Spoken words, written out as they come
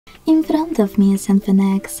In front of me is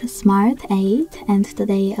INFINIX Smart 8, and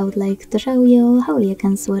today I would like to show you how you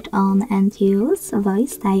can switch on and use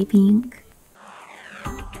voice typing.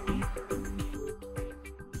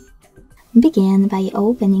 Begin by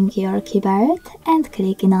opening your keyboard and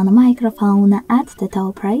clicking on microphone at the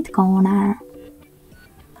top right corner.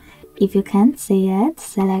 If you can't see it,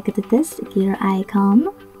 select this gear icon.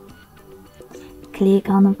 Click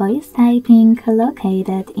on voice typing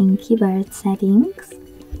located in keyboard settings.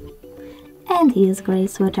 And use gray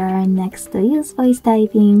switcher next to use voice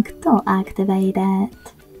typing to activate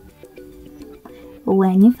it.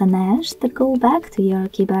 When you finished, go back to your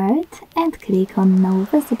keyboard and click on no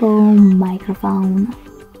visible microphone.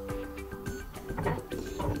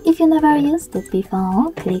 If you never used it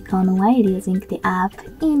before, click on while using the app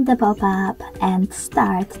in the pop-up and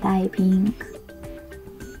start typing.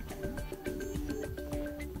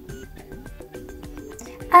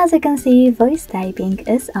 As you can see, voice typing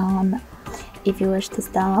is on. If you wish to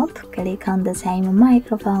stop, click on the same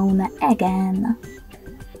microphone again.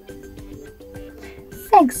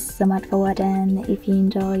 Thanks so much for watching. If you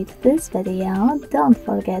enjoyed this video, don't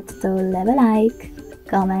forget to leave a like,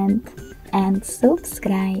 comment and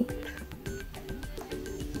subscribe.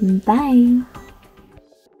 Bye!